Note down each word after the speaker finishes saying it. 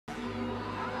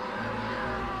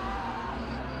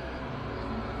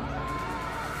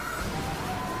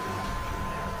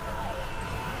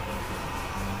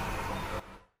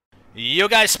Yo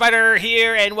guys, Spider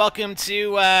here, and welcome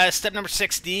to step number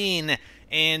 16.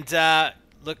 And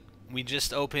look, we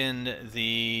just opened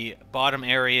the bottom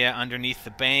area underneath the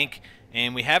bank,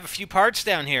 and we have a few parts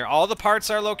down here. All the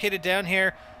parts are located down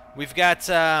here. We've got,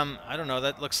 I don't know,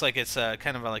 that looks like it's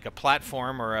kind of like a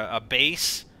platform or a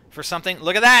base for something.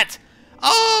 Look at that!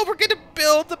 Oh, we're gonna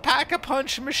build the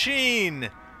Pack-a-Punch machine!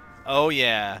 Oh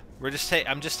yeah,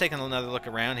 I'm just taking another look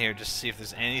around here just to see if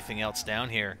there's anything else down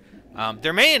here.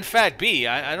 There may in fact be.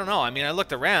 I don't know. I mean, I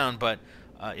looked around, but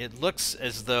it looks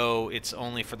as though it's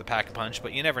only for the Pack-a-Punch,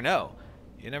 but you never know.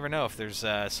 You never know if there's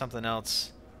something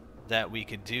else that we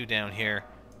could do down here.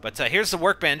 But here's the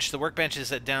workbench. The workbench is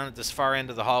down at this far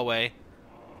end of the hallway,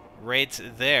 right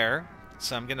there.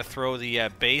 So I'm gonna throw the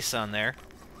base on there.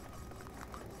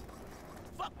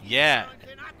 Yeah.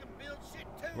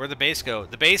 Where'd the base go?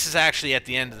 The base is actually at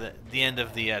the end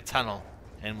of the tunnel,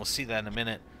 and we'll see that in a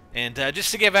minute. And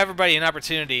just to give everybody an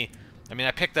opportunity, I mean,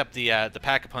 I picked up the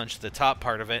Pack-a-Punch, the top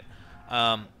part of it.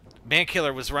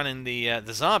 Mankiller was running the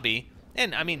zombie,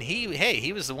 and I mean,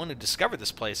 he was the one who discovered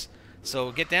this place.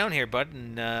 So get down here, bud,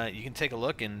 and you can take a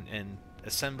look and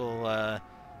assemble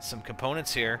some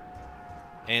components here.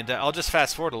 And I'll just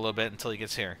fast forward a little bit until he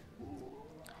gets here.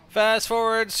 Fast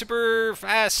forward, super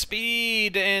fast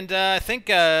speed, and I think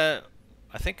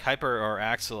Hyper or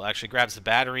Axel actually grabs the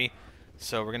battery.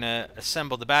 So we're gonna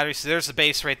assemble the battery. So there's the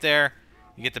base right there.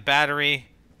 You get the battery,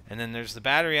 and then there's the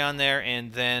battery on there,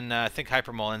 and then I think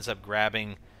Hypermole ends up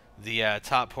grabbing the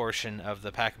top portion of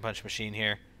the Pack-a-Punch machine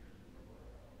here.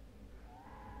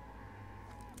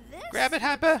 This Grab it,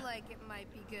 Hyper. like it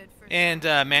might be good for And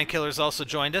Mankiller's also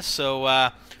joined us, so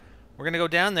we're gonna go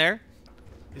down there.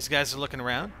 These guys are looking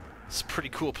around. It's a pretty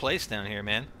cool place down here,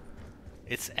 man.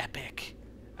 It's epic.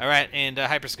 All right, and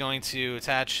Hyper's going to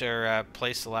attach or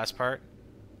place the last part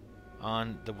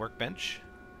on the workbench,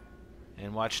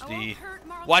 and watch the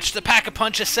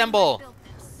Pack-a-Punch assemble.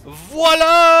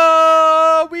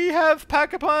 Voila! We have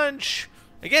Pack-a-Punch.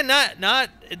 Again, not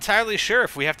entirely sure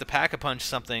if we have to Pack-a-Punch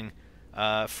something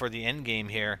for the end game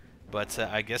here, but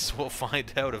I guess we'll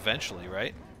find out eventually,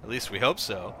 right? At least we hope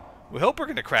so. We hope we're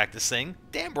gonna crack this thing.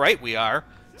 Damn right we are.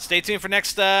 Stay tuned for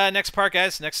next part,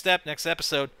 guys. Next step, next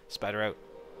episode. Spider out.